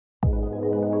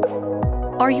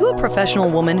Are you a professional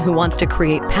woman who wants to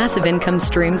create passive income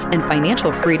streams and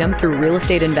financial freedom through real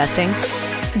estate investing?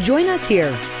 Join us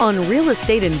here on Real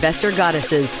Estate Investor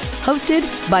Goddesses, hosted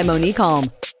by Monique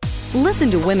Halm.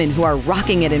 Listen to women who are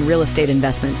rocking it in real estate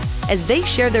investments as they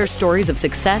share their stories of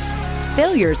success,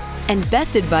 failures, and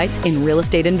best advice in real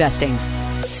estate investing.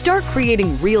 Start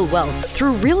creating real wealth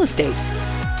through real estate.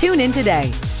 Tune in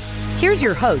today. Here's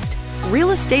your host,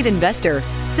 real estate investor,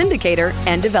 syndicator,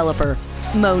 and developer,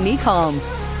 Monique Halm.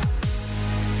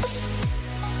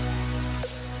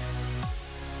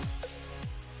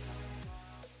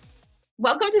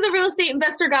 Welcome to the Real Estate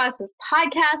Investor Goddesses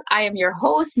podcast. I am your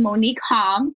host, Monique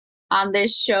Halm. On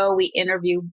this show, we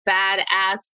interview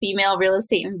badass female real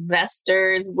estate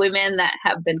investors, women that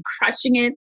have been crushing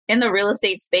it in the real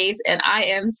estate space. And I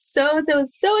am so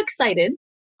excited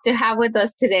to have with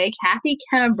us today Kathy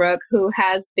Kennebrooke, who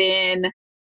has been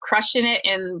crushing it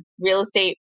in real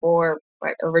estate for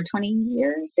over 20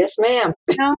 years? Yes, ma'am.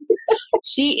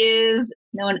 She is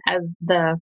known as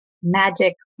the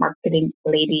magic marketing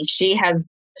lady. She's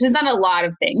done a lot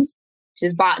of things.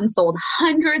 She's bought and sold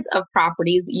hundreds of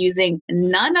properties using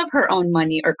none of her own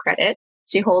money or credit.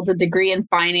 She holds a degree in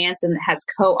finance and has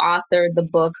co-authored the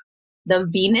book, The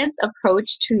Venus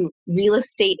Approach to Real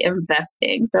Estate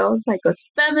Investing. So it's like it's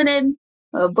feminine,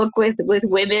 a book with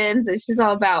women. So she's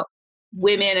all about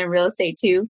women in real estate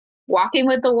too. Walking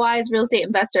with the Wise Real Estate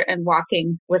Investor and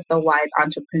Walking with the Wise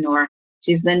Entrepreneur.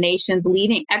 She's the nation's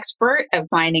leading expert at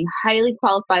finding highly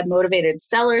qualified, motivated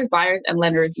sellers, buyers, and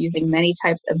lenders using many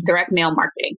types of direct mail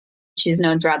marketing. She's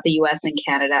known throughout the U.S. and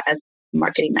Canada as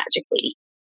Marketing Magic Lady.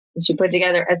 She put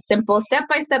together a simple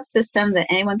step-by-step system that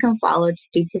anyone can follow to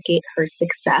duplicate her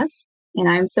success. And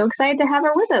I'm so excited to have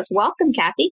her with us. Welcome,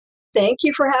 Kathy. Thank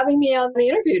you for having me on the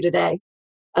interview today.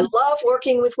 I love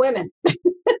working with women.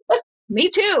 Me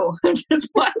too. That's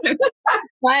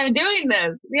why I'm doing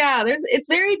this. Yeah, it's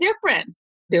very different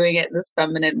doing it in this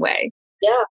feminine way.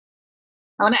 Yeah.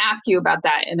 I want to ask you about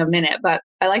that in a minute, but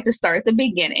I like to start at the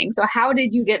beginning. So how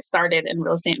did you get started in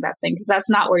real estate investing? Because that's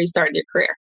not where you started your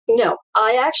career. No,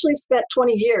 I actually spent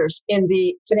 20 years in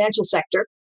the financial sector,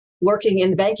 working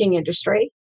in the banking industry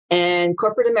and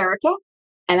corporate America.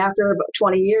 And after about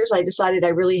 20 years, I decided I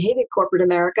really hated corporate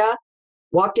America,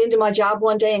 walked into my job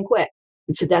one day and quit.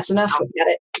 And said, that's enough. I've got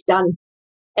it done.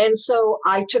 And so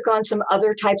I took on some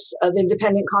other types of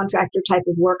independent contractor type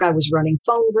of work. I was running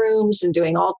phone rooms and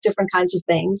doing all different kinds of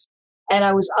things. And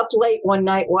I was up late one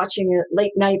night watching a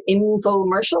late night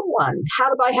infomercial on how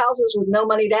to buy houses with no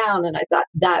money down. And I thought,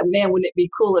 man, wouldn't it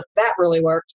be cool if that really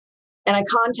worked? And I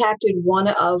contacted one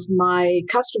of my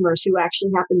customers who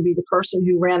actually happened to be the person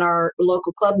who ran our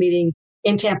local club meeting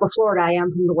in Tampa, Florida. I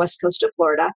am from the west coast of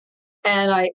Florida.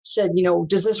 And I said,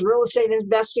 does this real estate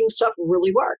investing stuff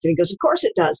really work? And he goes, of course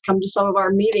it does. Come to some of our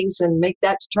meetings and make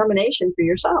that determination for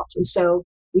yourself. And so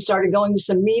we started going to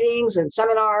some meetings and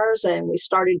seminars, and we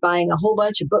started buying a whole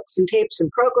bunch of books and tapes and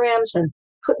programs and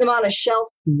putting them on a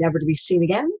shelf, never to be seen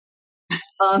again.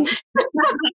 And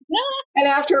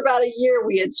after about a year,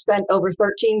 we had spent over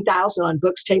 $13,000 on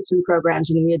books, tapes, and programs,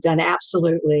 and we had done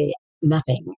absolutely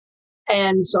nothing.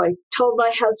 And so I told my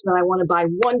husband, I want to buy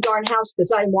one darn house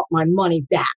because I want my money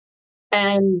back.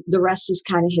 And the rest is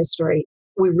kind of history.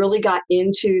 We really got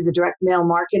into the direct mail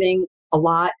marketing a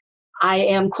lot. I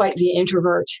am quite the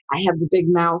introvert. I have the big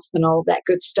mouth and all that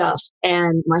good stuff.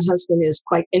 And my husband is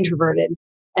quite introverted.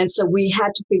 And so we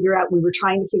were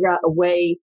trying to figure out a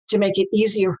way to make it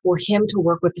easier for him to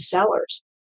work with the sellers.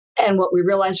 And what we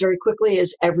realized very quickly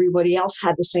is everybody else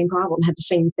had the same problem, had the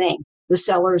same thing. The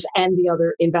sellers and the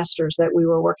other investors that we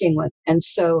were working with. And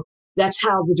so that's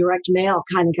how the direct mail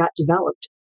kind of got developed.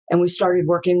 And we started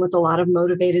working with a lot of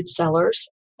motivated sellers.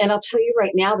 And I'll tell you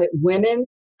right now that women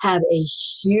have a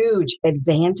huge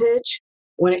advantage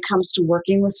when it comes to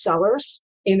working with sellers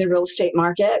in the real estate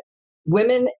market.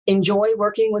 Women enjoy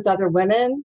working with other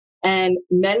women, and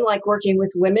men like working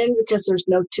with women because there's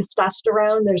no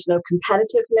testosterone, there's no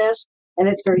competitiveness. And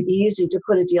it's very easy to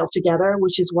put a deal together,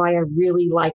 which is why I really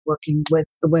like working with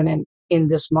the women in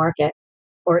this market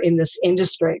or in this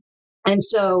industry. And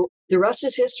so the rest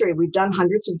is history. We've done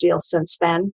hundreds of deals since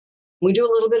then. We do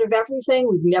a little bit of everything.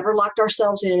 We've never locked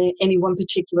ourselves in any one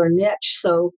particular niche.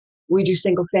 So we do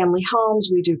single family homes,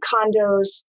 we do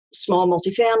condos, small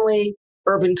multifamily,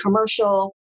 urban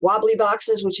commercial, wobbly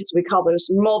boxes, which is, we call those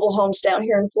mobile homes down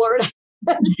here in Florida.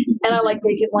 And I like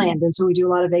vacant land. And so we do a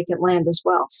lot of vacant land as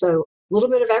well. So a little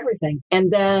bit of everything.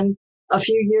 And then a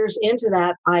few years into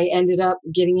that, I ended up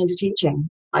getting into teaching.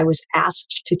 I was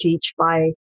asked to teach by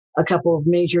a couple of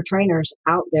major trainers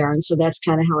out there. And so that's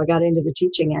kind of how I got into the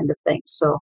teaching end of things.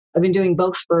 So I've been doing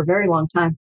both for a very long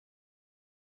time.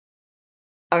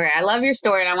 Okay, I love your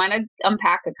story, and I want to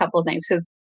unpack a couple of things.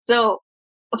 So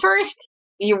first,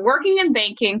 you're working in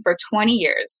banking for 20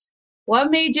 years.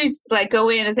 What made you like go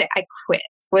in and say, "I quit"?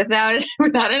 Without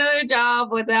without another job,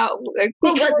 without like,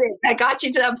 what was it that got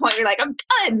you to that point? You're like, I'm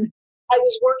done. I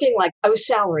was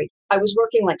salaried. I was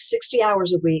working like 60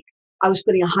 hours a week. I was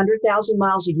putting 100,000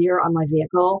 miles a year on my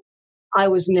vehicle. I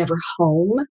was never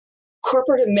home.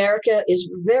 Corporate America is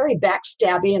very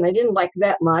backstabby, and I didn't like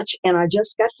that much. And I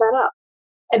just got fed up.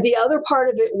 And the other part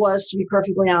of it was, to be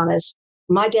perfectly honest,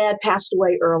 my dad passed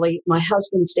away early. My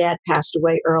husband's dad passed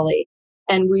away early.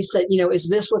 And we said, is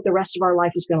this what the rest of our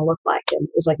life is going to look like? And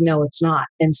it was like, no, it's not.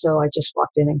 And so I just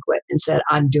walked in and quit and said,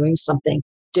 I'm doing something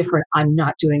different. I'm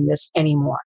not doing this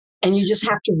anymore. And you just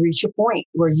have to reach a point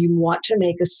where you want to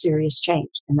make a serious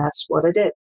change. And that's what I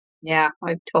did. Yeah,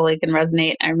 I totally can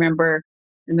resonate. I remember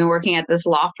I've been working at this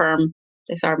law firm.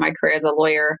 I started my career as a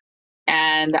lawyer.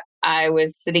 And I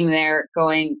was sitting there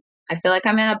going, I feel like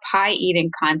I'm in a pie eating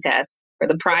contest where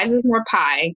the prize is more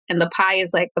pie and the pie is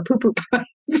like a poo-poo pie.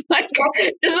 It's like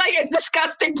it's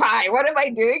disgusting pie. What am I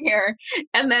doing here?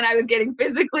 And then I was getting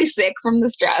physically sick from the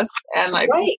stress and I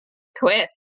quit.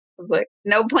 I was like,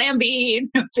 no plan B,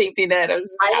 no safety net. I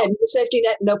had no safety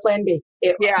net, no plan B.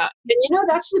 Yeah. And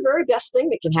that's the very best thing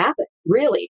that can happen,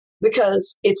 really,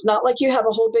 because it's not like you have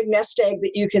a whole big nest egg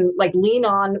that you can like lean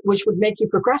on, which would make you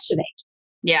procrastinate.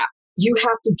 Yeah. You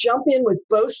have to jump in with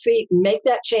both feet, make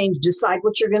that change, decide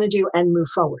what you're going to do, and move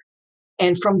forward.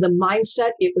 And from the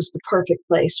mindset, it was the perfect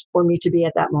place for me to be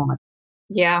at that moment.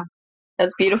 Yeah,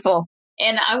 that's beautiful.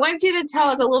 And I want you to tell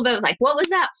us a little bit, like, what was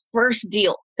that first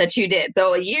deal that you did?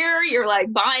 So a year, you're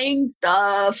like buying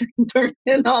stuff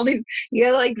and all these,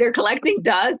 like they're collecting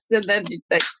dust. And then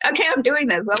like, okay, I'm doing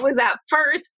this. What was that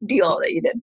first deal that you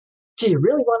did? Do you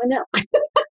really want to know?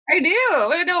 I do. I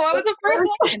want to know, what was the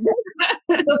first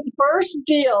one? The first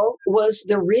deal was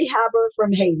the rehabber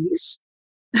from Hades.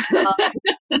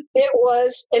 It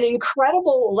was an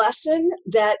incredible lesson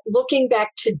that, looking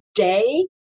back today,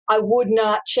 I would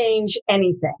not change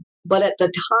anything. But at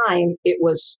the time, it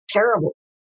was terrible.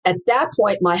 At that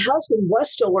point, my husband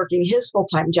was still working his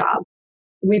full-time job.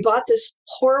 We bought this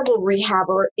horrible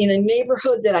rehabber in a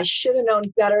neighborhood that I should have known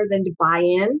better than to buy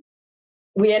in.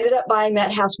 We ended up buying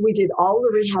that house. We did all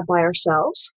the rehab by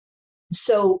ourselves.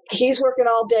 So he's working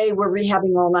all day. We're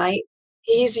rehabbing all night.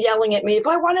 He's yelling at me, if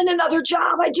I wanted another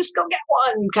job, I'd just go get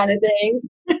one, kind of thing.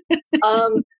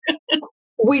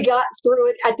 We got through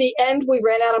it. At the end, we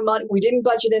ran out of money. We didn't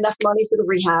budget enough money for the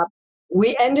rehab.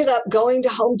 We ended up going to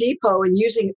Home Depot and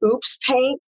using Oops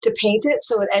paint to paint it.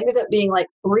 So it ended up being like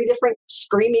 3 different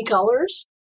screamy colors.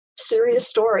 Serious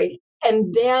story.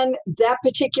 And then that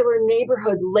particular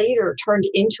neighborhood later turned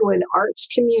into an arts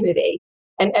community,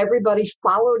 and everybody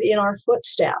followed in our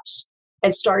footsteps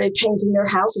and started painting their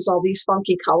houses all these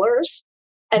funky colors.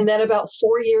 And then about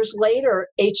 4 years later,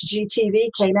 HGTV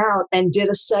came out and did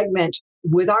a segment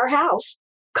with our house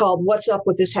called What's Up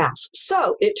With This House?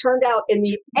 So it turned out in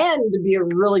the end to be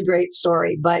a really great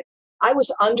story. But I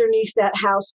was underneath that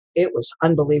house. It was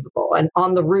unbelievable. And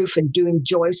on the roof and doing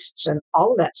joists and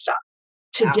all of that stuff.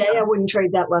 Today, I wouldn't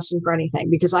trade that lesson for anything,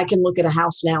 because I can look at a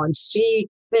house now and see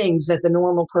things that the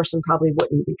normal person probably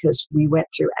wouldn't, because we went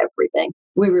through everything.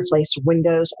 We replaced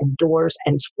windows and doors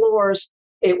and floors.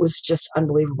 It was just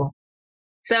unbelievable.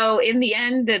 So in the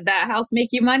end, did that house make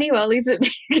you money? Well, at least it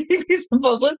gave you some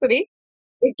publicity.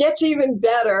 It gets even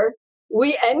better.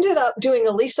 We ended up doing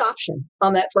a lease option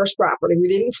on that first property. We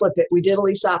didn't flip it. We did a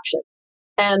lease option.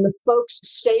 And the folks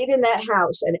stayed in that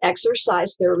house and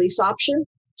exercised their lease option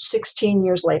 16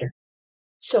 years later.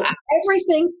 So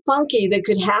everything funky that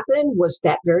could happen was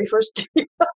that very first deal.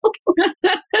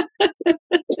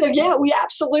 So yeah, we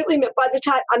absolutely, by the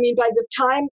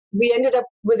time we ended up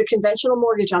with a conventional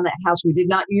mortgage on that house, we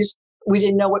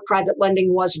didn't know what private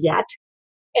lending was yet.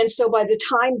 And so by the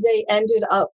time they ended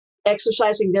up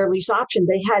exercising their lease option,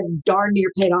 they had darn near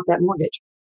paid off that mortgage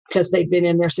because they'd been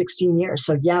in there 16 years.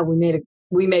 So yeah,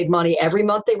 we made money every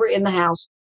month they were in the house.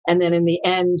 And then in the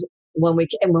end, when we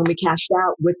cashed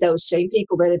out with those same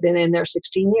people that had been in there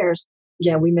 16 years,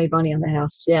 yeah, we made money on the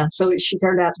house. Yeah. So she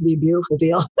turned out to be a beautiful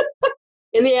deal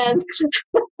in the end.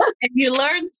 And you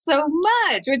learned so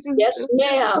much, which is... Yes,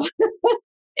 ma'am.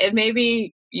 And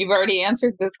maybe you've already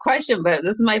answered this question, but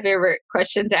this is my favorite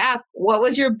question to ask. What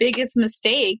was your biggest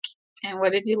mistake and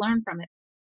what did you learn from it?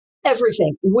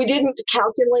 Everything. We didn't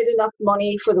calculate enough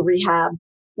money for the rehab.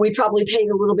 We probably paid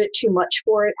a little bit too much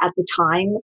for it at the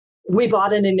time. We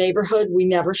bought in a neighborhood we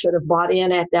never should have bought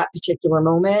in at that particular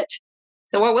moment.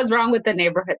 So what was wrong with the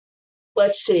neighborhood?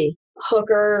 Let's see.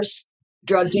 Hookers,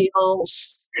 drug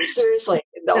deals. Seriously.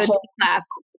 The whole class.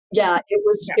 Yeah, it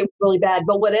was really bad.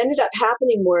 But what ended up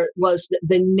happening was that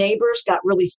the neighbors got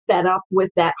really fed up with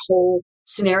that whole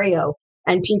scenario,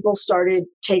 and people started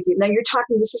taking. Now you're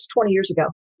talking. This is 20 years ago.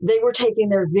 They were taking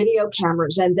their video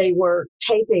cameras and they were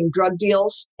taping drug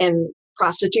deals and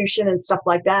prostitution and stuff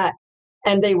like that,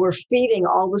 and they were feeding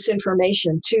all this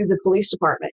information to the police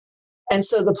department. And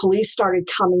so the police started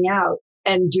coming out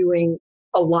and doing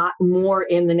a lot more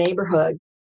in the neighborhood.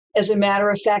 As a matter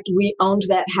of fact, we owned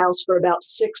that house for about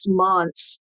 6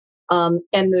 months.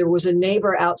 And there was a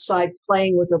neighbor outside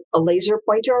playing with a laser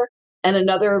pointer, and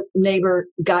another neighbor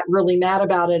got really mad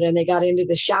about it. And they got into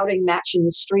the shouting match in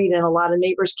the street, and a lot of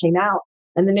neighbors came out.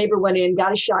 And the neighbor went in,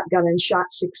 got a shotgun, and shot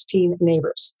 16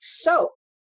 neighbors. So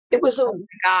it was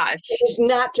it was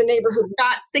not the neighborhood.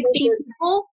 Shot 16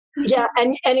 people? Yeah.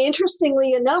 And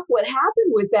interestingly enough, what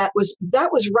happened with that was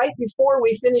right before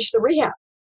we finished the rehab.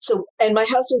 So, and my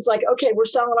husband's like, okay, we're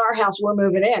selling our house. We're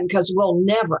moving in because we'll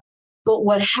never. But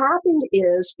what happened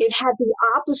is it had the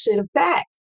opposite effect.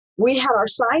 We had our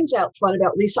signs out front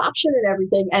about lease option and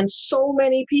everything. And so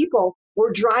many people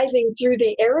were driving through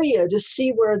the area to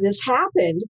see where this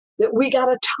happened that we got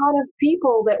a ton of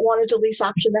people that wanted to lease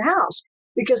option the house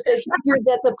because they figured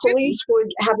that the police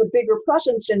would have a bigger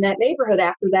presence in that neighborhood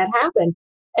after that happened.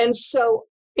 And so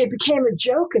it became a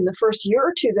joke in the first year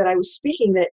or two that I was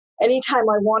speaking that anytime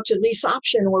I want to lease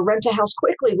option or rent a house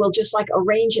quickly, we'll just like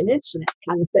arrange an incident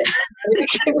kind of thing. It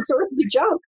became sort of a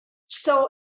joke. So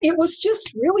it was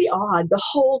just really odd. The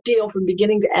whole deal from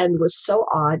beginning to end was so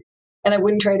odd, and I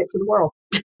wouldn't trade it for the world.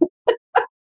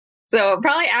 So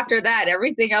probably after that,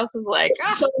 everything else was like,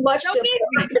 so much so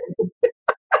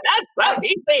that's so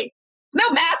easy. No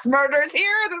mass murders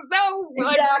here. There's no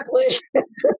exactly.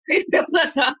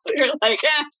 You're like,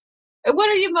 what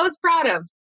are you most proud of?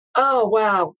 Oh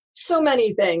wow, so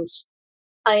many things.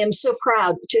 I am so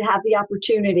proud to have the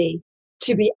opportunity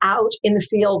to be out in the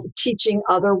field teaching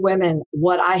other women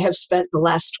what I have spent the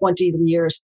last 20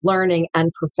 years learning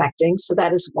and perfecting. So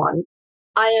that is one.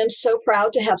 I am so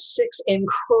proud to have 6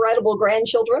 incredible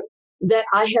grandchildren that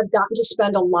I have gotten to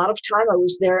spend a lot of time. I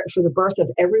was there for the birth of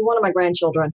every one of my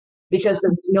grandchildren because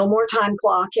there's no more time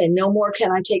clock and no more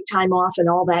can I take time off and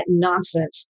all that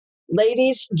nonsense.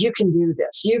 Ladies, you can do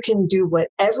this. You can do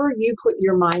whatever you put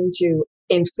your mind to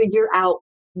and figure out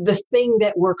the thing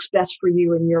that works best for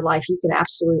you in your life. You can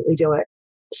absolutely do it.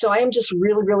 So I am just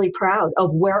really, really proud of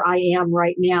where I am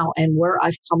right now and where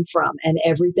I've come from and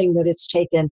everything that it's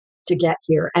taken to get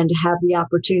here and to have the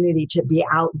opportunity to be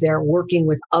out there working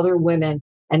with other women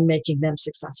and making them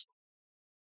successful.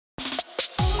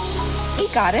 Hey,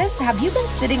 Goddess, have you been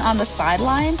sitting on the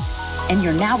sidelines and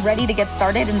you're now ready to get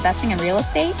started investing in real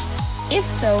estate? If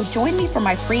so, join me for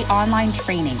my free online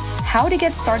training, How to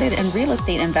Get Started in Real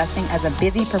Estate Investing as a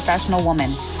Busy Professional Woman.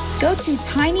 Go to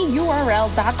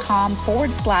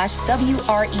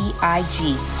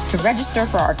tinyurl.com/WREIG to register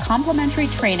for our complimentary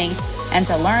training and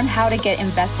to learn how to get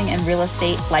investing in real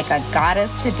estate like a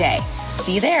goddess today.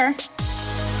 See you there.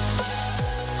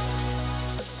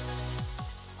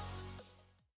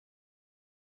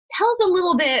 Tell us a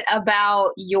little bit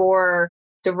about your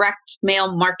direct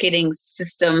mail marketing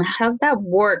system. How's that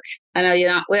work? I know we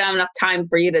don't have enough time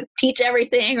for you to teach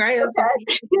everything, right? Okay.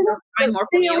 Short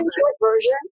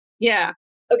version. Yeah.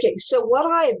 Okay, so what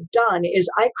I've done is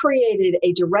I created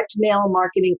a direct mail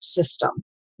marketing system.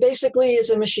 Basically, it's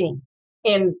a machine.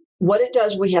 And what it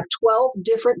does, we have 12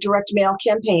 different direct mail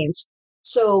campaigns.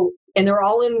 So, and they're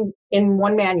all in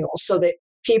one manual so that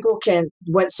people can,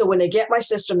 so when they get my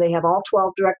system, they have all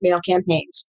 12 direct mail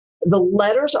campaigns. The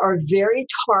letters are very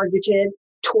targeted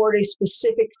toward a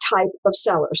specific type of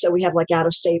seller. So we have like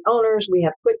out-of-state owners, we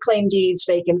have quitclaim deeds,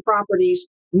 vacant properties,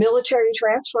 military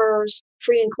transfers,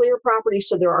 free and clear properties.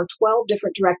 So there are 12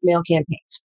 different direct mail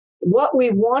campaigns. What we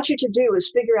want you to do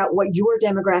is figure out what your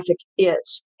demographic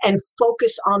is and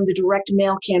focus on the direct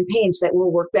mail campaigns that will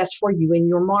work best for you in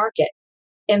your market.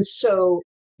 And so,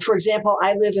 for example,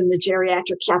 I live in the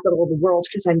geriatric capital of the world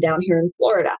because I'm down here in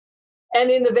Florida and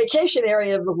in the vacation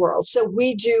area of the world. So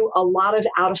we do a lot of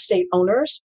out-of-state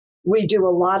owners. We do a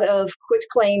lot of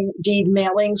quitclaim deed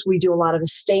mailings. We do a lot of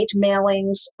estate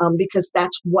mailings because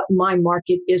that's what my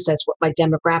market is. That's what my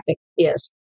demographic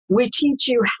is. We teach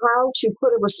you how to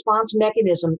put a response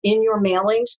mechanism in your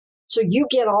mailings so you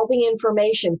get all the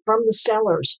information from the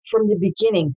sellers from the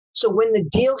beginning. So when the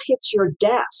deal hits your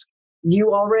desk,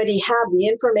 you already have the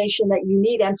information that you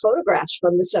need and photographs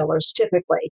from the sellers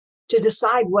typically to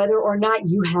decide whether or not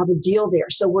you have a deal there.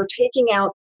 So we're taking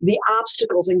out the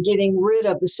obstacles and getting rid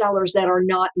of the sellers that are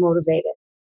not motivated.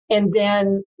 And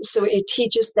then, so it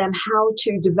teaches them how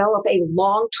to develop a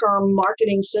long-term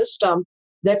marketing system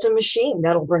that's a machine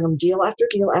that'll bring them deal after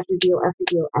deal after deal after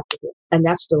deal after deal. And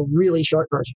that's the really short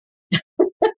version.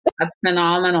 That's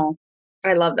phenomenal.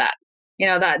 I love that. You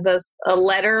know, that this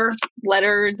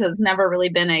letters has never really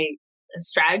been a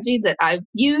strategy that I've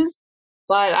used,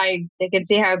 but I can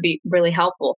see how it'd be really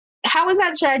helpful. How is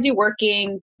that strategy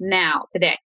working now,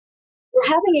 today? We're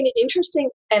having an interesting,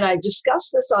 and I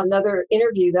discussed this on another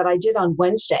interview that I did on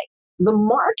Wednesday. The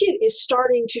market is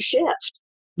starting to shift.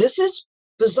 This is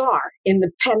bizarre in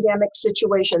the pandemic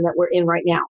situation that we're in right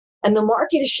now. And the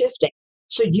market is shifting.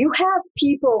 So you have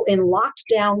people in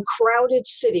lockdown, crowded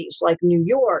cities like New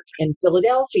York and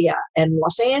Philadelphia and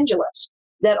Los Angeles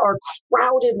that are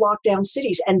crowded lockdown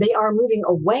cities, and they are moving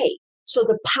away. So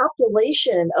the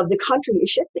population of the country is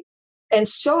shifting. And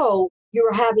so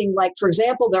you're having, like, for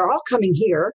example, they're all coming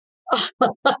here.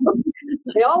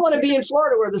 They all want to be in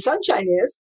Florida where the sunshine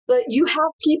is. But you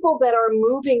have people that are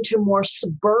moving to more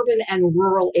suburban and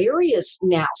rural areas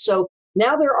now. So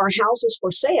now there are houses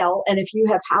for sale. And if you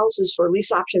have houses for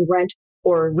lease option rent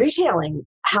or retailing,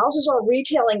 houses are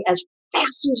retailing as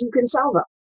fast as you can sell them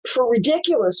for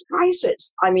ridiculous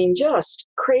prices. I mean, just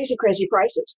crazy, crazy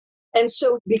prices. And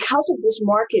so because of this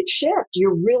market shift,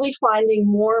 you're really finding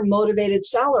more motivated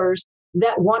sellers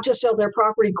that want to sell their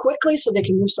property quickly so they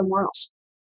can move somewhere else.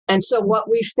 And so what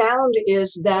we found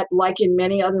is that, like in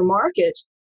many other markets,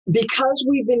 because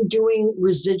we've been doing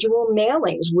residual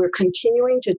mailings, we're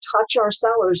continuing to touch our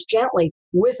sellers gently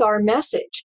with our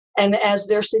message. And as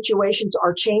their situations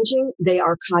are changing, they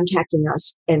are contacting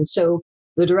us. And so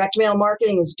the direct mail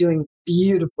marketing is doing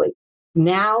beautifully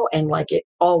now and like it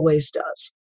always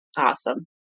does. Awesome.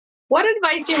 What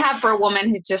advice do you have for a woman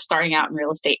who's just starting out in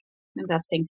real estate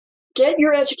investing? Get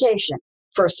your education,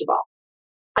 first of all.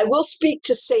 I will speak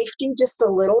to safety just a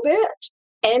little bit.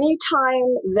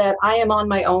 Anytime that I am on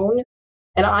my own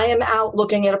and I am out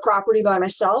looking at a property by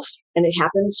myself, and it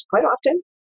happens quite often,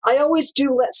 I always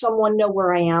do let someone know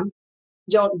where I am.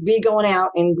 Don't be going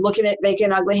out and looking at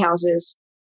vacant, ugly houses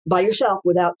by yourself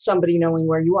without somebody knowing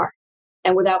where you are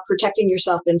and without protecting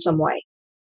yourself in some way.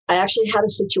 I actually had a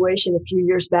situation a few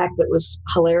years back that was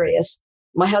hilarious.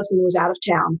 My husband was out of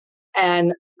town,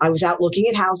 and I was out looking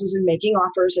at houses and making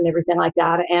offers and everything like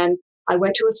that. And I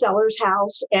went to a seller's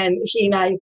house, and he and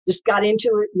I just got into,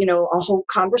 a whole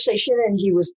conversation, and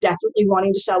he was definitely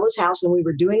wanting to sell his house, and we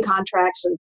were doing contracts,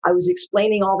 and I was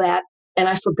explaining all that. And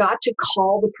I forgot to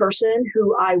call the person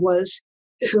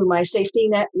who my safety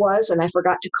net was. And I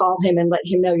forgot to call him and let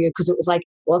him know, because it was like,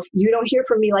 well, if you don't hear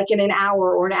from me like in an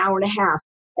hour or an hour and a half.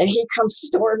 And he comes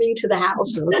storming to the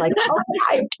house and was like, oh,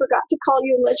 I forgot to call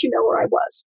you and let you know where I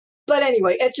was. But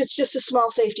anyway, it's just a small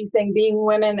safety thing. Being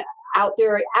women out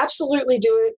there, absolutely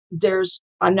do it.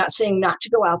 I'm not saying not to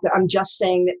go out there. I'm just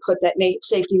saying that put that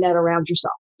safety net around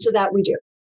yourself. So that we do.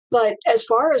 But as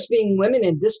far as being women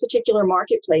in this particular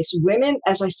marketplace, women,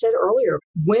 as I said earlier,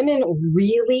 women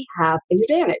really have an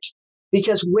advantage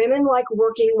because women like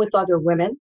working with other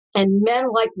women and men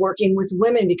like working with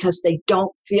women because they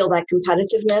don't feel that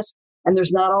competitiveness and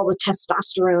there's not all the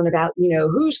testosterone about,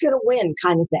 who's going to win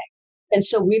kind of thing. And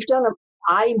so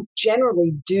I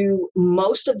generally do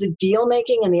most of the deal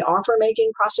making and the offer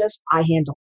making process I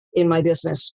handle in my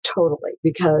business totally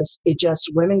because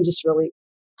women just really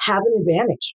have an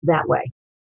advantage that way.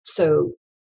 So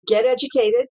get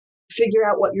educated, figure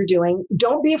out what you're doing.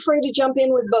 Don't be afraid to jump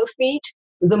in with both feet.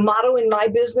 The motto in my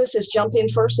business is jump in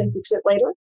first and fix it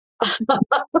later.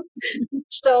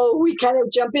 So we kind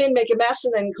of jump in, make a mess,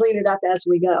 and then clean it up as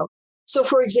we go. So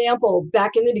for example,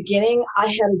 back in the beginning, I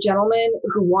had a gentleman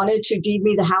who wanted to deed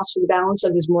me the house for the balance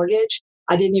of his mortgage.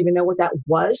 I didn't even know what that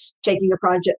was, taking a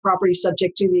property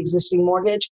subject to the existing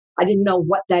mortgage. I didn't know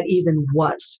what that even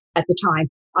was at the time.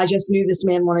 I just knew this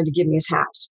man wanted to give me his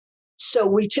house. So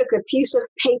we took a piece of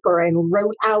paper and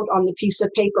wrote out on the piece of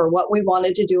paper what we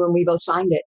wanted to do, and we both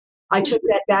signed it. I took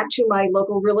that back to my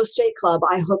local real estate club.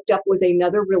 I hooked up with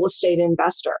another real estate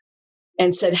investor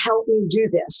and said, help me do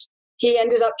this. He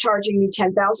ended up charging me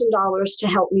 $10,000 to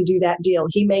help me do that deal.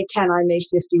 He made 10, I made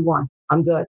 51. I'm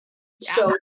good. Yeah.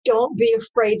 So don't be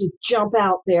afraid to jump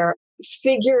out there,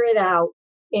 figure it out,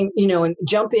 and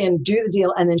jump in, do the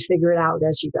deal, and then figure it out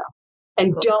as you go.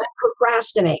 And don't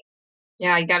procrastinate.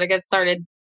 Yeah, you got to get started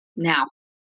now.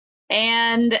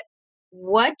 And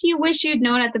what do you wish you'd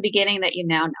known at the beginning that you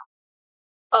now know?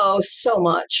 Oh, so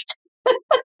much.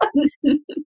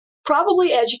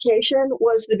 Probably education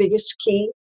was the biggest key.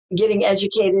 Getting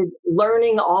educated,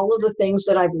 learning all of the things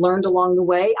that I've learned along the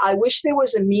way. I wish there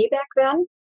was a me back then.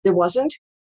 There wasn't.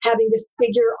 Having to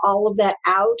figure all of that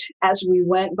out as we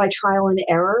went by trial and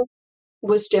error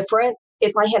was different.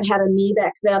 If I had had a me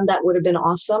back then, that would have been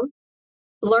awesome.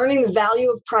 learning the value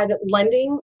of private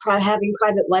lending, having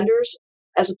private lenders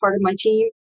as a part of my team,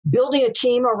 building a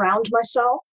team around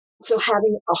myself. So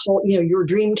having a whole, your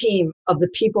dream team of the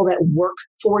people that work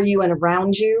for you and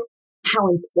around you, how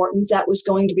important that was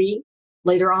going to be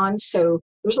later on. So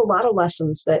there's a lot of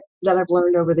lessons that I've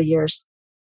learned over the years.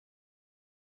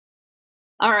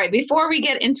 All right. Before we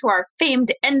get into our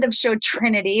famed end of show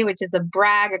Trinity, which is a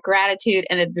brag, a gratitude,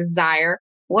 and a desire,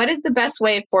 what is the best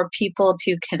way for people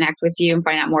to connect with you and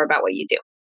find out more about what you do?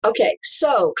 Okay.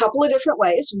 So a couple of different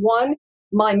ways. One,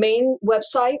 my main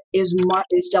website is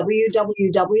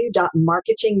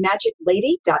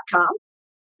www.marketingmagiclady.com.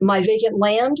 My vacant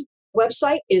land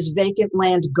website is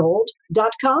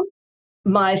vacantlandgold.com.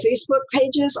 My Facebook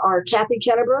pages are Kathy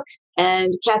Kennebrook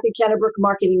and Kathy Kennebrook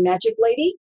Marketing Magic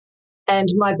Lady. And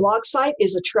my blog site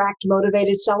is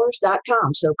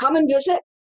attractmotivatedsellers.com. So come and visit.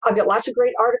 I've got lots of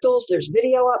great articles. There's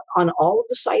video up on all of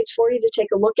the sites for you to take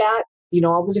a look at,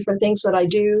 all the different things that I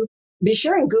do. Be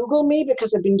sure and Google me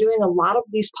because I've been doing a lot of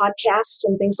these podcasts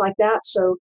and things like that.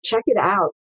 So check it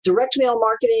out. Direct mail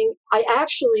marketing.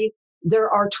 There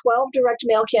are 12 direct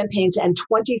mail campaigns and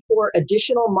 24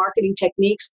 additional marketing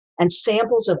techniques and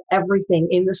samples of everything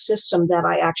in the system that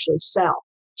I actually sell.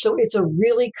 So it's a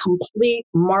really complete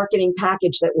marketing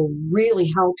package that will really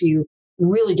help you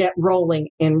really get rolling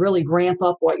and really ramp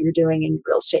up what you're doing in your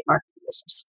real estate marketing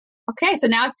business. Okay, so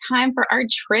now it's time for our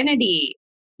Trinity,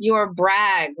 your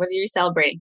brag. What are you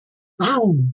celebrating?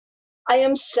 I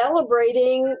am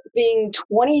celebrating being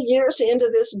 20 years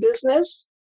into this business,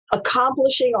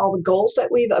 accomplishing all the goals that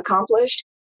we've accomplished,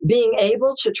 being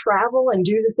able to travel and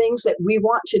do the things that we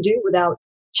want to do without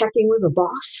checking with a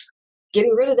boss.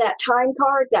 Getting rid of that time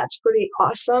card, that's pretty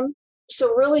awesome.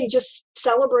 So really just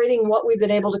celebrating what we've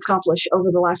been able to accomplish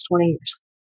over the last 20 years.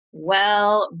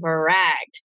 Well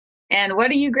bragged. And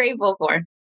what are you grateful for?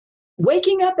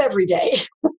 Waking up every day.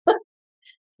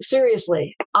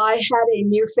 Seriously, I had a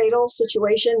near fatal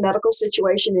medical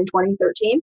situation in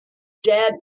 2013.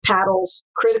 Dead, paddles,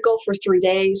 critical for 3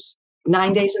 days,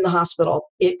 9 days in the hospital.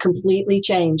 It completely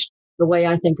changed the way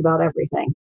I think about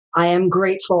everything. I am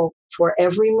grateful for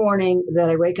every morning that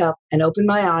I wake up and open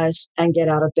my eyes and get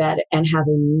out of bed and have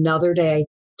another day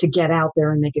to get out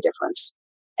there and make a difference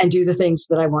and do the things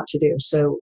that I want to do.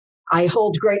 So I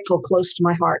hold grateful close to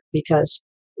my heart because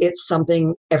it's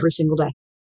something every single day.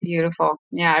 Beautiful.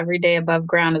 Yeah, every day above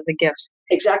ground is a gift.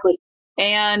 Exactly.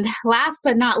 And last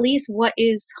but not least, what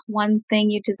is one thing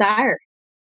you desire?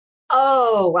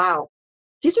 Oh, wow.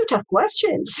 These are tough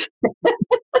questions.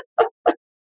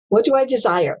 What do I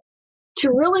desire?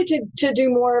 To really to do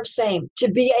more of same,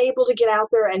 to be able to get out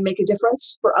there and make a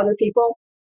difference for other people.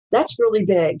 That's really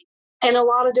big. And a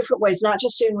lot of different ways, not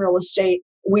just in real estate.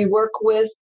 We work with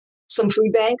some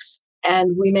food banks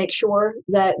and we make sure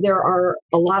that there are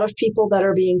a lot of people that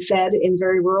are being fed in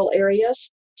very rural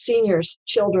areas, seniors,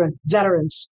 children,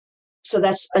 veterans. So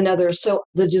that's another. So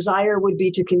the desire would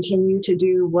be to continue to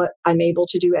do what I'm able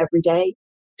to do every day,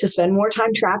 to spend more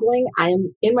time traveling. I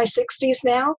am in my 60s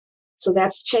now, so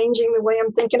that's changing the way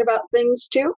I'm thinking about things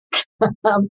too.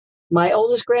 My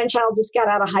oldest grandchild just got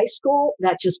out of high school.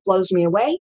 That just blows me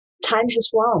away. Time has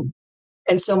flown.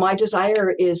 And so my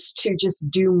desire is to just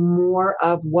do more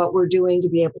of what we're doing, to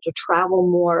be able to travel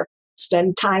more,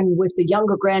 spend time with the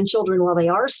younger grandchildren while they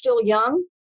are still young,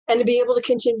 and to be able to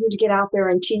continue to get out there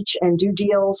and teach and do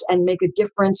deals and make a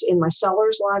difference in my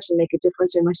sellers' lives and make a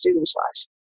difference in my students' lives.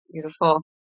 Beautiful.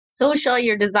 So shall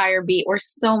your desire be, or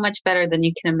so much better than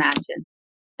you can imagine,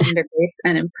 under grace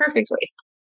and in perfect ways.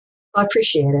 I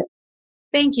appreciate it.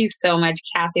 Thank you so much,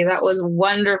 Kathy. That was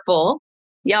wonderful.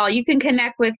 Y'all, you can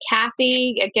connect with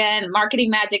Kathy, again,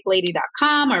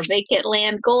 marketingmagiclady.com or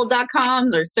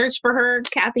vacantlandgold.com, or search for her,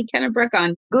 Kathy Kennebrook,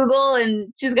 on Google,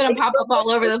 and she's going to pop up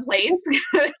all over the place.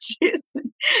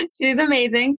 She's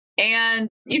amazing. And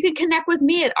you can connect with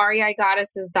me at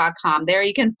reigoddesses.com. There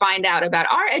you can find out about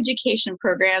our education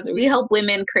programs. We help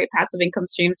women create passive income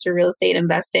streams through real estate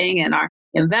investing, and our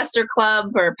investor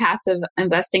club for passive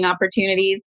investing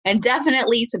opportunities. And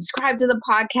definitely subscribe to the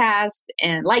podcast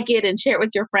and like it and share it with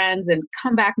your friends, and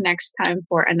come back next time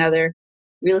for another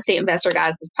Real Estate Investor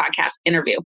Goddesses podcast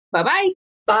interview. Bye-bye.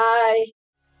 Bye.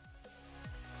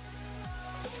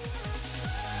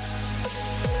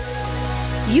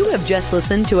 You have just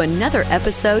listened to another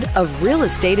episode of Real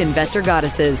Estate Investor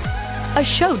Goddesses, a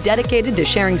show dedicated to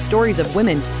sharing stories of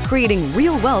women creating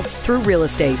real wealth through real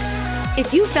estate.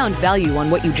 If you found value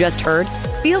on what you just heard,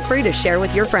 feel free to share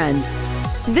with your friends.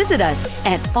 Visit us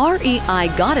at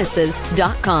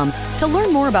reigoddesses.com to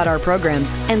learn more about our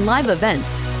programs and live events,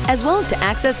 as well as to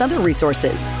access other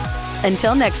resources.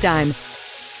 Until next time.